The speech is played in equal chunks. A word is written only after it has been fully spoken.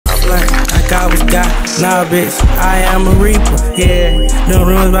blunt like I was God. Nah, bitch, I am a reaper. Yeah, no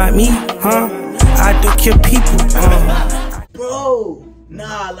rumors about me, huh? I do kill people. Bro,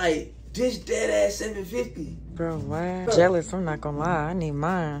 nah, like this dead ass 750. Bro, what? Jealous, I'm not gonna lie. I need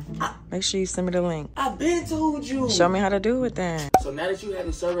mine. Make sure you send me the link. I been told you. Show me how to do it then. So now that you have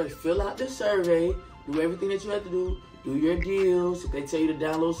the survey, fill out the survey, do everything that you have to do your deals. If they tell you to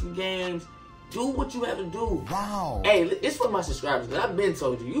download some games, do what you have to do. Wow. Hey, it's for my subscribers, because I've been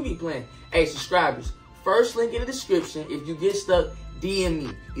told you. You be playing. Hey, subscribers, first link in the description. If you get stuck, DM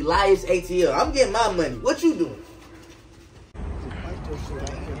me. iliasATL. I'm getting my money. What you doing?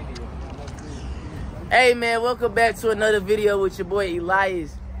 Hey, man, welcome back to another video with your boy iliasATL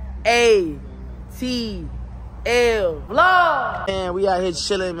Vlog. Man, we out here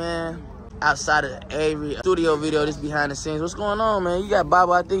chilling, man. Outside of every studio video, this behind the scenes. What's going on, man? You got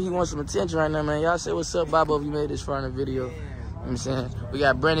Babo. I think he wants some attention right now, man. Y'all say what's up, Babo, if you made this far in the video. You know what I'm saying? We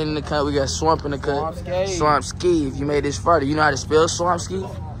got Brendan in the cut. We got Swamp in the cut. Swamp Ski, if you made this far. Do you know how to spell Swamp Ski?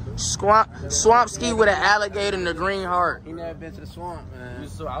 Swamp Ski with an alligator and a green heart. He never been to the swamp, man.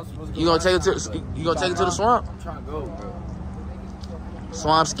 You gonna take it to the swamp? I'm trying to go, bro.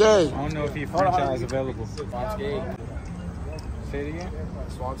 Swamp Ski. I don't know if he franchise available. Swamp Ski. Say it again.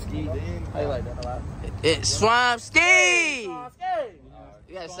 Swamp Ski. How you like that a lot? It's Swamp Ski. You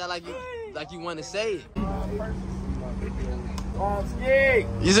gotta sound like you want to say it. Swamp Ski.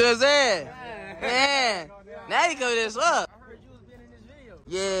 You see what I'm saying? Man, now you come this up.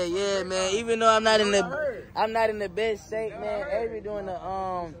 Yeah, man. Even though I'm not in the best shape, man. Avery doing the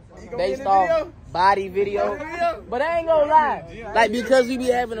based off body video. But I ain't gonna lie. Like, because we be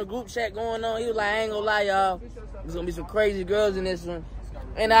having a group chat going on, he was like, I ain't gonna lie, y'all. There's gonna be some crazy girls in this one.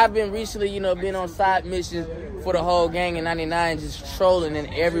 And I've been recently, you know, been on side missions for the whole gang in 99, just trolling in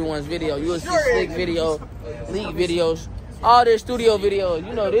everyone's video. You'll see slick videos, leak videos, all their studio videos.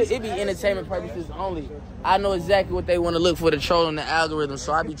 You know, it be entertainment purposes only. I know exactly what they want to look for to troll in the algorithm,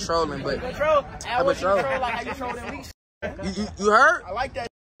 so I be trolling, but I be trolling. You heard? I like that.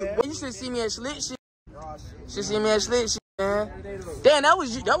 You should see me at slick shit. Should see me at slick shit, man. Damn, that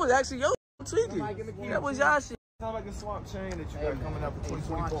was actually your tweaking. That was y'all shit. Sound like a swamp chain that you got coming out for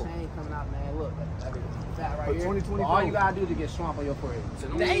 2024. Swamp chain coming out, man. Look, that right For here. 2024. All you gotta do to get swamp on your forehead.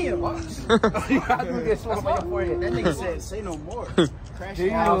 Damn. All you gotta do to get swamp on your forehead. That nigga said, say no more. Crash We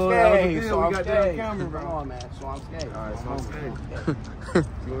Swamp got that on camera, bro. Come on, man. Swamp Ski. All right, swamp chain.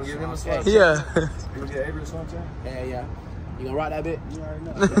 You wanna give him a swamp chain? Yeah. You wanna get Avery a swamp chain? Yeah. You gonna rock that bit? You already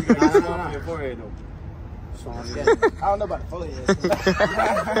know. You got a swamp on your forehead, though. Swamp Ski. I don't know about the forehead.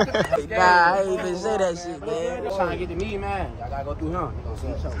 Nah, I ain't even say that shit, man. Trying to get to me, man. Y'all gotta go through him. You gonna see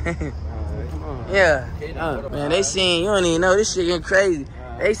the show. Come on. Yeah. Man, they seen, you don't even know, this shit getting crazy.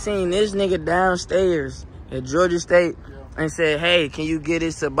 They seen this nigga downstairs at Georgia State and said, hey, can you get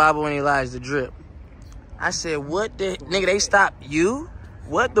this to Babo and Ilias, the drip? I said, what the, nigga, they stopped you?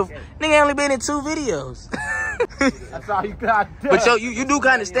 What the, nigga only been in 2 videos. That's all you got. But yo, you do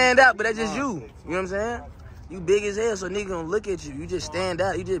kind of stand out, but that's just you. You know what I'm saying? You big as hell, so nigga gonna look at you. You just stand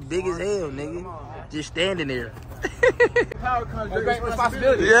out. You just big as hell, nigga. Just standing there. Power comes with great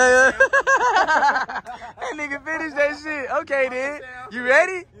responsibility. Yeah. That nigga finished that shit. Okay, then. You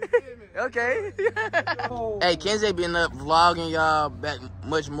ready? Okay. Hey, Kenzie been up vlogging y'all back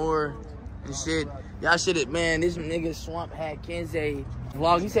much more and shit. Y'all should, man, this nigga Swamp had Kenzie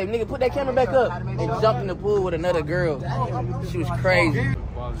vlog. He said, nigga, put that camera back up. And jumped in the pool with another girl. She was crazy.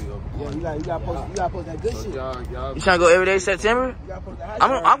 Yeah, you gotta post that good shit. You trying to go every day September?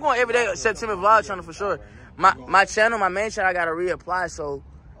 I'm going every day September vlog channel for sure. My channel, my main channel, I gotta reapply, so,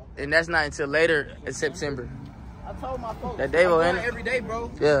 and that's not until later in September. I told my folks, that day will end every day,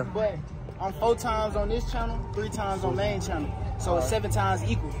 bro. Yeah. But I'm 4 times on this channel, 3 times on main channel, so it's 7 times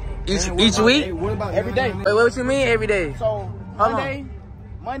equal. Each week? Every day. Wait, what you mean every day? So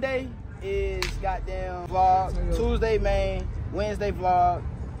Monday is goddamn vlog, Tuesday main, Wednesday vlog.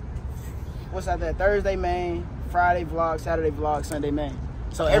 What's that? Thursday main, Friday vlog, Saturday vlog, Sunday main.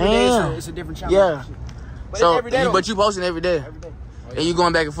 So every day it's a different channel. Yeah. But so, every day, but you posting every day. Every day. And you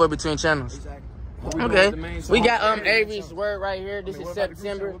going back and forth between channels. Exactly. Okay. We got Avery's word right here. This is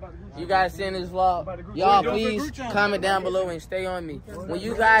September. You guys seeing this vlog. Y'all please comment down below and stay on me. When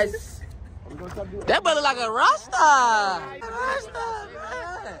you guys, that brother like a Rasta.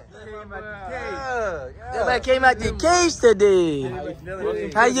 That man came out the cage today.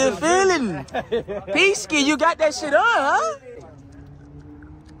 How you feeling? Peasky, you got that shit on, huh?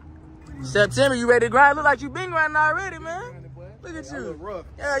 September, you ready to grind? Look like you been grinding already, man. Look at you.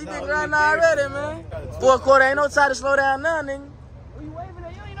 Yeah, you been grinding already, man. 4th quarter, ain't no time to slow down now, nigga. What you waving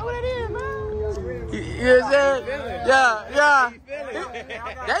at? You don't even know what that is, man. You know what I'm saying? Yeah.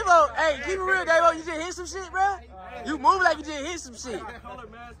 Davo, hey, keep it real, Davo. You just hit some shit, bro? You move like you just hit some shit.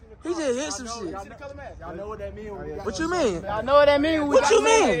 He just hit some shit. Y'all know what that means. What you mean? I know what that means. What you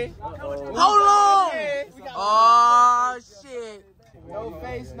mean? Hold on. Oh, shit. No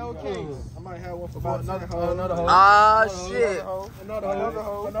face, no case. I might have one for another hoe. Oh, shit. Another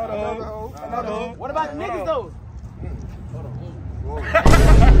hoe. What about the niggas though?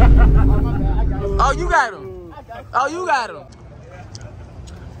 Oh, you got him. Oh, you got him.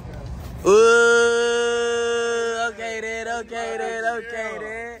 Okay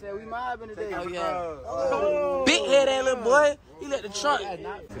then. Said we mobbing today. Oh, yeah. Big head that little boy. He let the trunk.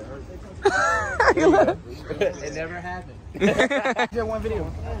 It never happened. Just one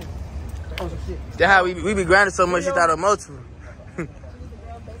video. That's how we be grinding so much you thought of multiple.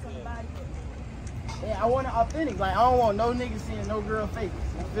 Yeah, I want it authentic. Like, I don't want no niggas seeing no girl fake.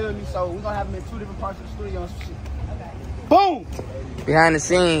 You feel me? So we're gonna have them in 2 different parts of the studio and some shit. Boom! Behind the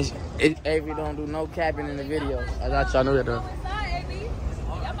scenes, Avery don't do no capping in the video. I thought y'all knew that though.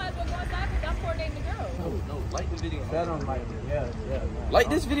 Like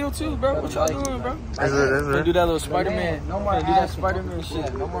this video too, bro. What y'all doing, bro? That's it. Do that little Spider-Man. No more do that Spider-Man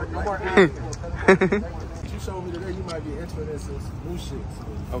shit. No more You showed me today, you might be interested in some new shit.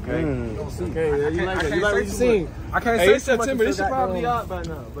 Okay. Okay, you like what you seen. I can't say September. This should probably out by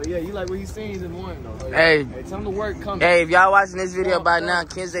now. But yeah, you like what he seen in one though. Hey, tell him the work coming. hey, if y'all watching this video by now,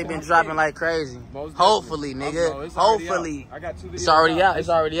 kids they been dropping like crazy. Hopefully, nigga. Hopefully. I got 2 videos. It's already out. It's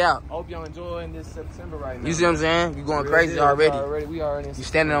already out. Hope y'all enjoying this September right now. You see what I'm saying? You going crazy already. We already. You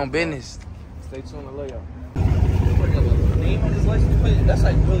standing on business. Stay tuned to layout. That's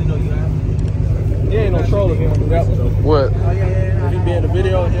like really know you have. He ain't no troll if he don't do that one though. What? If he be in the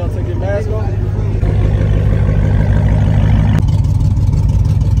video and he don't take his mask off.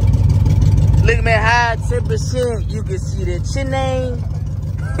 Look, man, high 10%. You can see the chin name.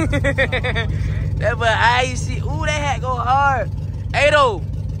 That but I see. Ooh, that hat go hard. Ado,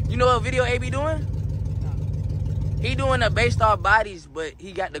 you know what video AB doing? He doing a based off bodies, but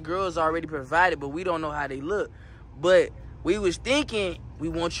he got the girls already provided, but we don't know how they look. But we was thinking we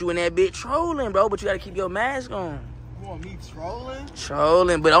want you in that bit trolling, bro, but you gotta keep your mask on. You want me trolling?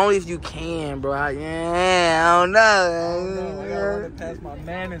 Trolling, but only if you can, bro. I don't know. I gotta run it past my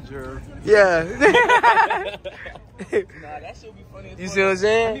manager. Yeah. Nah, that should be funny. You see what I'm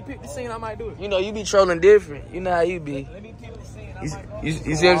saying? Let me pick the scene, I might do it. You know, you be trolling different. You know how you be. Let me pick the scene, I You might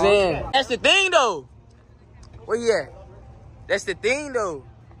see what I'm saying? That's the thing, though. Where you at? That's the thing, though.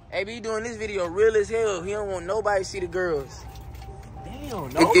 AB doing this video real as hell. He don't want nobody to see the girls. Damn,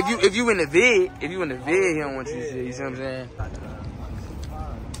 If you in the vid, he don't want you to see it. You see what I'm saying?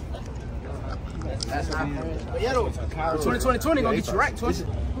 That's not but yeah, though. 2020 gonna get you right.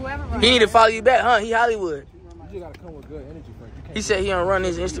 He need to follow you back, huh? He Hollywood. You just gotta come with good energy first. You can't. He said he don't run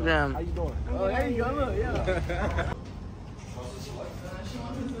his Instagram. How you doing? Oh, there you go. Look, yeah.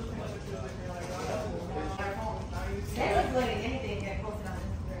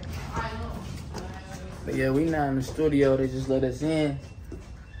 But yeah, we now in the studio. They just let us in.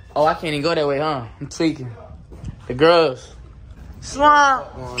 Oh, I can't even go that way, huh? I'm tweaking. The girls. Swamp.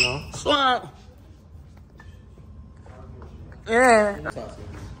 Swamp. Yeah.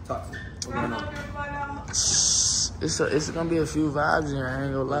 Talk to me. What's going on? It's gonna be a few vibes in here, I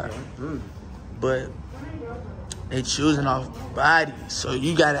ain't gonna lie. But they choosing off body. So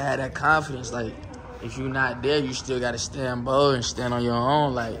you gotta have that confidence. Like, if you're not there, you still gotta stand bold and stand on your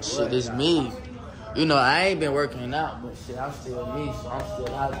own. Like, shit, it's me. You know, I ain't been working out, but shit, I'm still me, so I'm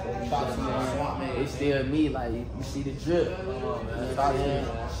still out there. You know what I'm saying? It's still me, like, you see the drip. You know what I'm saying?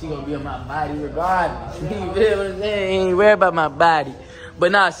 She gonna be on my body regardless. You feel what I'm saying? Ain't worried about my body.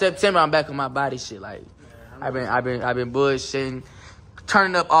 But nah, September, I'm back on my body shit. Like, I've been bullshitting,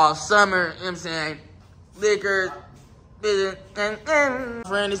 turning up all summer, you know what I'm saying? Liquor, business,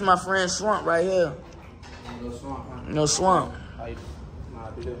 friend, this is my friend Swamp right here. No swamp, huh? No Swamp. Nah, I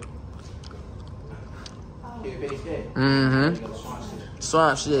do that.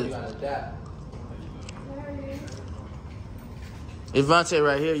 Swamp shit. It's Vonte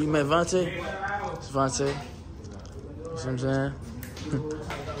right here. You met Vonte? It's Vonte. You see what I'm saying?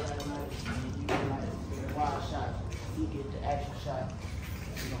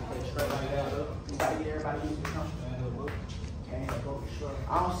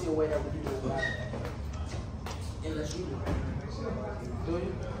 I don't see a way that we do this unless you do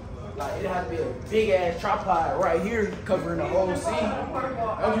you? Like, it has to be a big ass tripod right here covering the whole scene. If you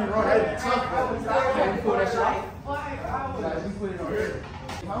run, that'd be tough. Can we pull that shit off? Like, we put it on here.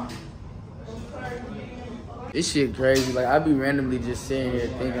 Huh? This shit crazy. Like, I be randomly just sitting here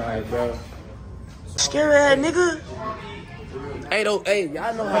thinking, like, bro, scary ass nigga. Hey, though, hey,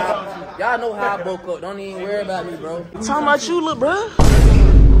 y'all know how I woke up. Don't even worry about me, bro. Talking about you, look, bro.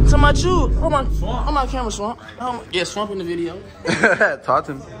 Talking about you. Hold on my camera, Swamp. Yeah, Swamp in the video. Talk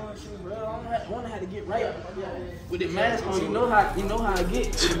to me. I wanna have to get right with the mask on. You know how I get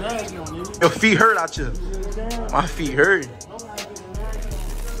with the mask on, nigga. Your feet hurt out you. My feet hurt.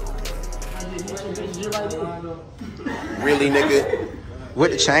 Really, nigga?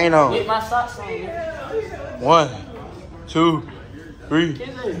 With the chain on. Get my socks on, nigga. 1, 2, 3.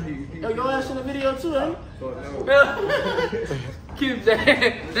 Yo, your ass in the video too, ain't you? Keep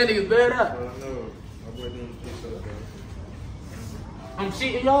saying that nigga's bad up. I'm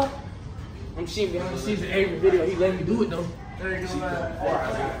cheating, y'all. I'm cheating behind the scenes in every video. He let me do it though. I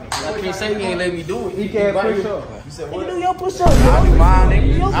can't say he ain't let me do it. He can't push up. You said what? You do your push-ups. I'll do mine,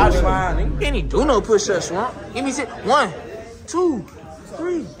 nigga. I'll do mine, nigga. He ain't do no push-ups, Swamp. Give me 1, 2,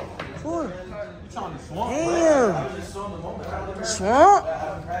 3, 4. Damn. Swamp.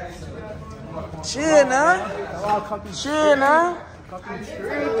 Chill now. Chill now.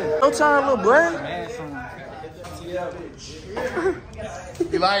 No time, little boy.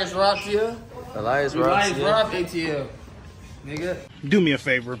 Ilias Rock here. Ilias Rock ATL. Nigga. Do me a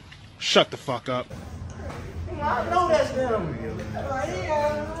favor. Shut the fuck up. I know that's them.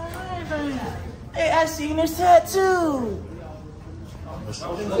 Hey, I seen this tattoo.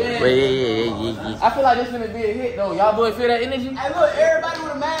 Wait. I feel like this finna be a hit though. Y'all boys feel that energy? Hey, look, everybody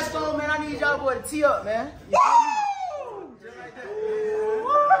with a mask on, man. I need y'all boy to tee up, man. You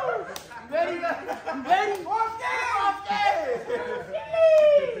ready? You ready? Off game!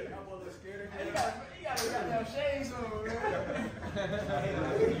 You got goddamn shades on, man.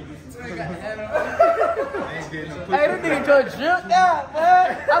 Hey, this nigga just jumped out,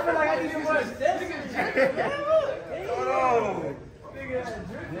 man. I feel like I need some more steps. Hold on.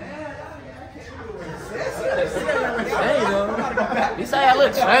 You say I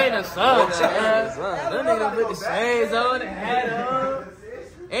look trained or something, man. Them niggas put the shades on, the hat on.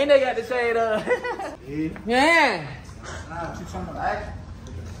 Ain't they got the shade on? Yeah.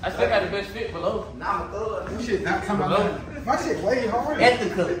 I still got the best fit below. shit not coming out. My shit way hard.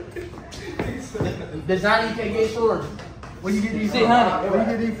 Ethical. Design you can get short. Where you get these from? Where you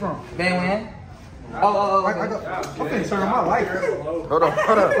get these from? Van. I'm finna turn my light. Hold on.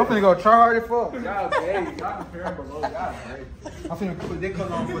 I'm finna go try hard as fuck. Y'all comparing below. Y'all I'm finna put that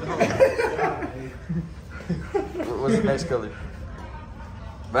color on for the whole. What's the next color?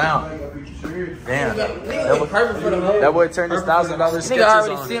 Damn. That boy turned his $1,000 sketches Nigga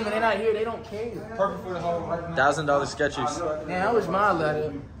already on. see them and they not here. They don't care. Perfect for the whole right now. $1,000 sketches. Man, I was smiling at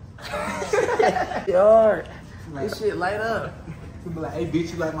him. Yard. This shit light up. Be like, hey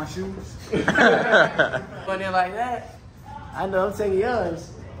bitch, you like my shoes? Funny like that. I know I'm taking yours.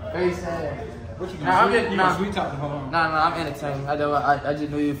 Very sad. What you doing? I'm entertaining. I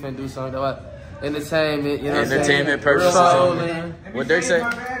just knew you were finna do something. Entertainment, you know. Entertainment purposes. What they say?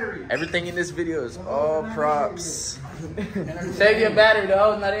 battery. Everything in this video is all props. Save your battery. The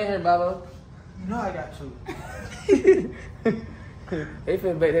hoe's not in here, Babo. You know I got two. They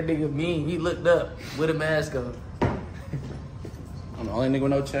finna make that nigga mean. He looked up with a mask on. I'm the only nigga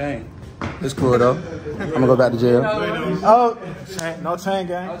with no chain. It's cool though. I'm gonna go back to jail. Oh, no chain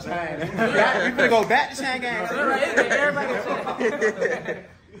gang. No chain. We finna go back to chain gang. Everybody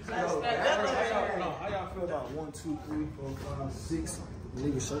How y'all feel about 1, 2, 3, 4, 5, 6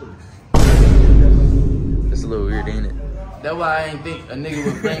 legal shoulders? It's a little weird, ain't it? That's why I ain't think a nigga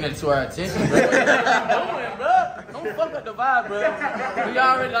would bring that to our attention, bro. What you doing, bro? Don't fuck up the vibe, bro. We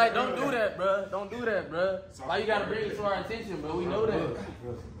already like, don't do that, bro. Don't do that, bro. Why you gotta bring it to our attention, bro? We know that.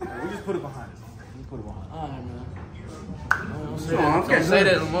 We just put it behind us. We put it behind us. All right, man. Don't say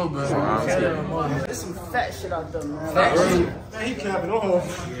that no more, bro. Don't say that no more. There's some fat shit out there, man. Fat shit. Man, he capping on.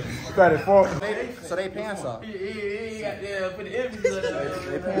 Got it for So they pants off. He got there for the image.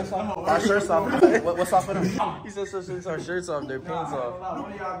 They pants off. Our shirts off. What's off for them? He said so since our shirts off, their pants off.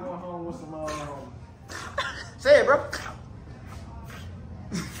 One of y'all going home with some Say it, bro.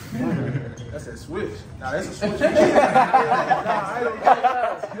 That's a switch. Nah, that's a switch.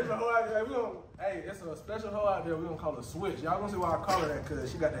 Hey, it's a special hoe out there we gonna call a switch. Y'all gonna see why I call her that,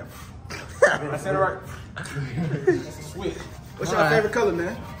 cause she got that. I said it right. It's a switch. What's your favorite color,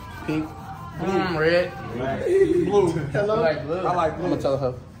 man? Pink. Red. Blue. Hello? I like blue. I like blue. I'm gonna tell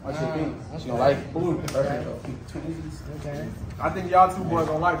her. I should pink. She gonna like it. Blue. Okay. I think y'all two boys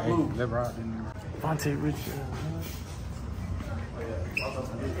gonna like blue. Vonte Rich.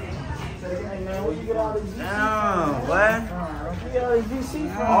 Hey, man, where you get all these Damn, what? Where you get all these VC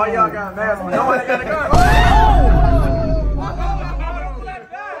from? All y'all got masks on. Nobody got a gun.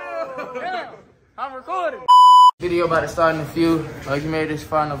 I'm recording. Video about to start in a few. If you made this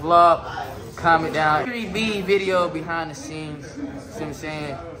far in the vlog, comment down 3B video behind the scenes. See what I'm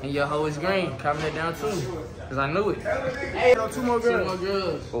saying? And your hoe is green. Comment it down too. Cause I knew it. Hey, 2 more girls. 2 more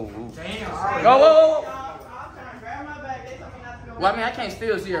girls. Oh, damn. Go, whoa. Well, I mean, I can't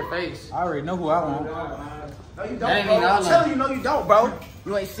still see your face. I already know who I want. No, you don't, bro. I'm telling you, no, you don't, bro.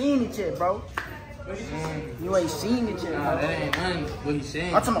 You ain't seen it yet, bro. You ain't seen it yet, bro. That ain't none what he's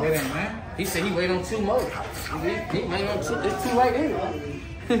saying. I'm talking about. He said he waited on 2 more. He waited on 2. There's 2 right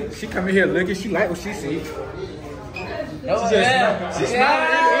there. She come in here looking. She like what she see. She smiling as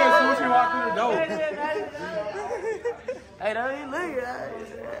soon as she walk through the door. Hey, don't even look at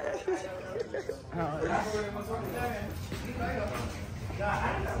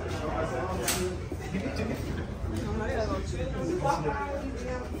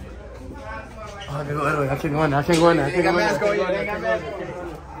I can't go in there.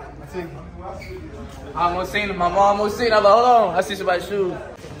 I almost seen him. My mom almost seen him. I'm like, hold on. I see somebody's shoes.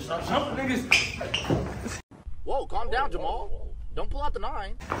 Whoa, calm down, Jamal. Don't pull out the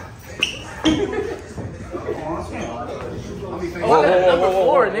 9. Number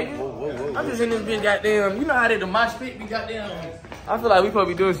 4, nigga. I'm just in this bitch, goddamn. You know how they the mosh pit be goddamn. I feel like we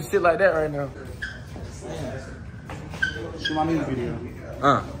probably doing some shit like that right now. Shoot my music video.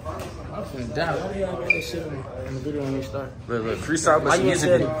 I'm finna die. Why do y'all got this shit in the video when we start? Look, freestyle but some music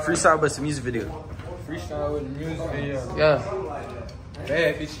video. Freestyle but some music video. Freestyle with the music video. Yeah.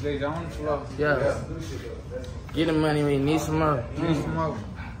 Bad bitch lady on the floor. Yeah. Get the money, we need some more. Need some more.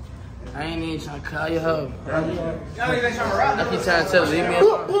 I ain't even trying to call your hoe. I keep trying to tell her, leave me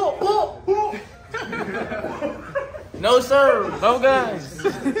alone. No sir, no guys.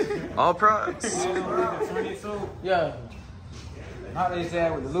 All props. Yeah. How they say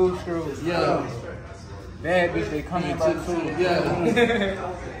with the loose screws. Yeah. Bad bitch, they come in by 2.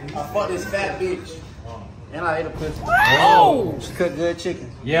 Yeah. I fucked this fat bitch. And I ate a pussy. Oh! She cooked good chicken.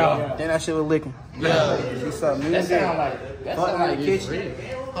 Yeah. Then that shit was licking. Yeah. She saw music. That sound like the kitchen.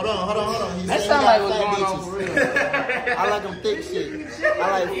 Hold on. That sound like what's going on for real. I like them thick shit.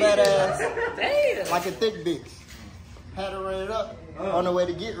 I like fat ass. Damn. Like a thick bitch. Had her rated up on the way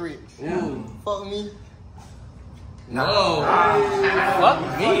to get rich. Ooh. Fuck me. No. Fuck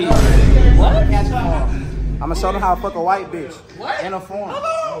me. What? I'ma show them how to fuck a white bitch. What? In a form.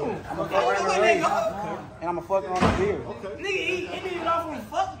 I'ma fuck her in the race. And I'ma fuck her on the beard. Nigga, he didn't offer to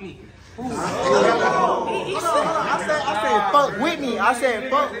fuck me. I said fuck Whitney. I said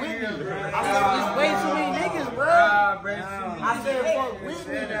fuck Whitney. It's way too many niggas, bro. I said fuck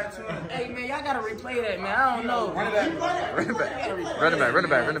Whitney. Hey, man, y'all gotta replay that, man. I don't know. Run it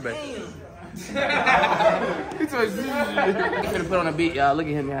back. He's gonna put on a beat, y'all. Look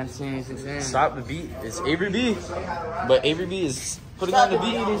at him behind the scenes. Stop the beat. It's Avery B. But Avery B is putting on the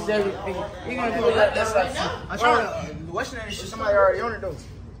beat. He gonna do it like that's like. I'm trying to. What's your name? Somebody already on it though.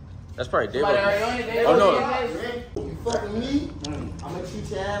 That's probably Dave. Oh no. You fuck with me, I'm gonna treat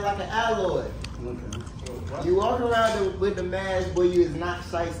your ass like an alloy. You walk around with the mask, boy, you is not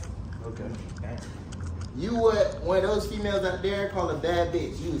shiesty. Okay. You what one of those females out there call a bad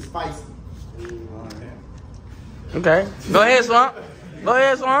bitch. You is spicy. Okay. Go ahead, Swamp.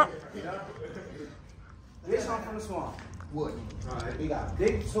 This one from the swamp. What? We got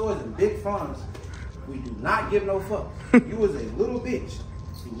big toys and big farms. We do not give no fuck. You was a little bitch.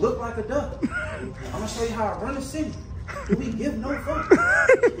 You look like a duck. I'm gonna show you how I run the city. Do we give no fuck? Look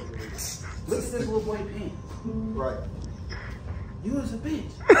at this little boy pants. Right. You was a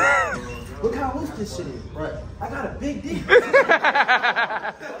bitch. Look how loose this shit is. Right. I got a big dick.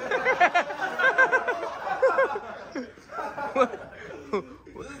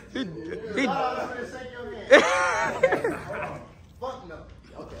 Fuck no.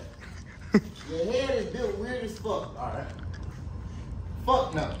 Okay. Your head is built weird as fuck. Alright.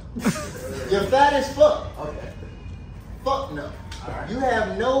 Fuck no. You're fat as fuck. Okay. Fuck no. Alright. You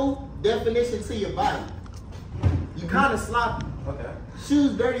have no definition to your body. You kind of sloppy. Okay.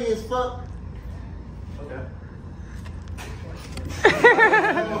 Shoes dirty as fuck. Okay.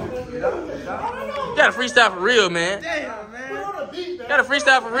 You gotta freestyle for real, man. Damn, man. You gotta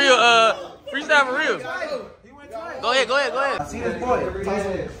freestyle for real. Freestyle for real. Go ahead. I see this boy.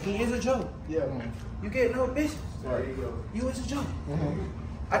 He is a joke. Yeah. You get no bitches. Right. You is a joke.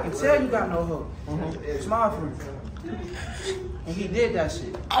 I can tell you got no hoe. Smile for me. And he did that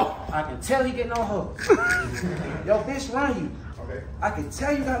shit. I can tell he get no hoe. Yo, bitch run you. Okay. I can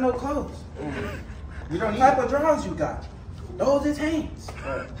tell you got no clothes. You don't What need type of drawers you got? Those is hands.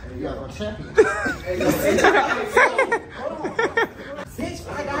 You got no champion. Hold on. Bitch,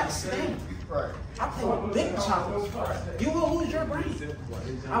 I got stand. Right. I play with big choppers. You will lose your brain.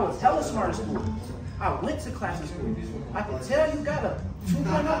 I was hella smart in school. I went to class in school. I can tell you got a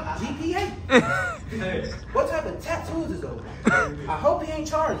 2.0 GPA. What type of tattoos is those? I hope he ain't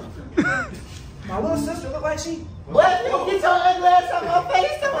charged. My little sister look like she. What? You get your ugly ass on my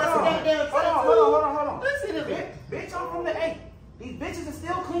face. Hold on. Listen to me. Bitch, I'm from the 8. These bitches are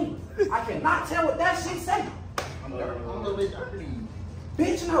still clean. I cannot tell what that shit say. I'm a little bit dirty.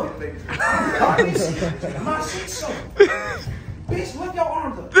 Bitch, no. My shit show. Bitch, lift your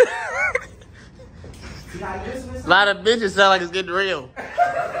arms up. A lot of bitches sound like it's getting real.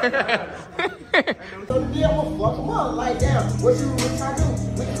 So yeah, I'm gonna fuck them up. Like, damn, what you trying to do?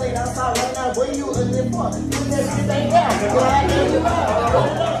 We can play outside right now. What are you in there for? You that shit ain't down. Go ahead and get it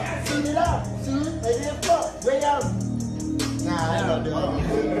out. Shoot it out. Shoot it. They didn't fuck. Bring out. Nah, I don't do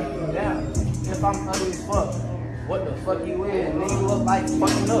it. Damn, if I'm ugly as fuck, what the fuck you in? Nigga, you look like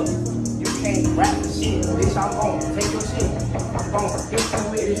fucking up. You can't rap the shit. Bitch, I'm gonna take your shit. I'm gonna hit you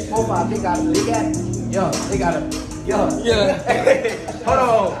with this profile. They got a big ass. Yo, they got a. Yo. Yeah. Hold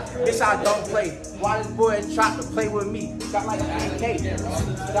on. Bitch, I don't play. Why this boy tried to play with me? Got like 10K.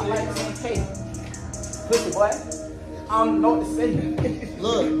 Got like 10K. Pussy boy. I don't know what to say.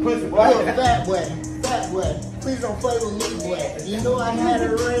 Look, Pussy boy. look, fat boy. Fat boy. Please don't play with me, boy. You know I had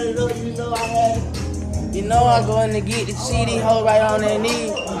it ready up. You know I had it. You know I go in to get the CD hoe right on their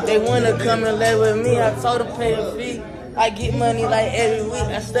knees. They wanna come and lay with me. I told them pay a fee. I get money like every week.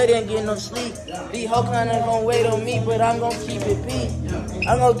 I study and get no sleep. These hoes kinda gonna wait on me, but I'm gonna keep it peace.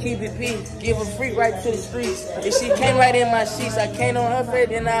 I'm gonna keep it peace. Give a freak right to the streets. If she came right in my sheets, I came on her face,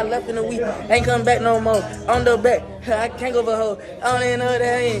 then I left in a week. Ain't come back no more. On the back, I can't go for hoe. I don't even know that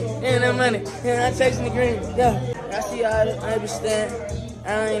ain't the money. Yeah, I'm chasing the green. Yeah, I see all this. I understand.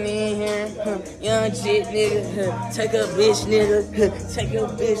 I ain't in here, young shit, nigga. Take a bitch, nigga. Take a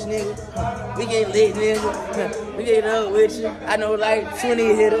bitch, nigga. We get lit, nigga. We get up with you. I know like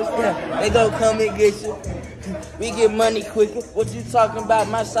 20 hitters. They gon' come and get you. We get money quicker. What you talking about?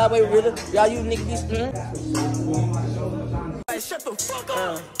 My sideway realer. Y'all you niggas. Hey, shut the fuck up.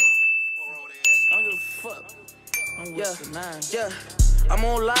 I don't give a fuck. Yeah. I'm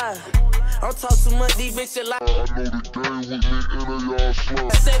on live. I don't talk too much, these bitches like I know the game with me in a y'all slow.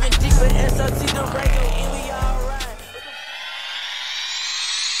 7 deep with SOT, the radio, and we alright.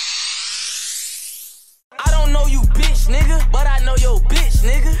 I don't know you, bitch, nigga, but I know your bitch,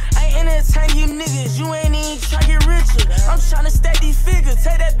 nigga. I ain't entertaining you niggas, you ain't even trying to get richer. I'm trying to stack these figures,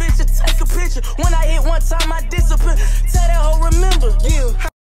 take that bitch and take a picture. When I hit one time, I disappear. Tell that hoe remember, yeah.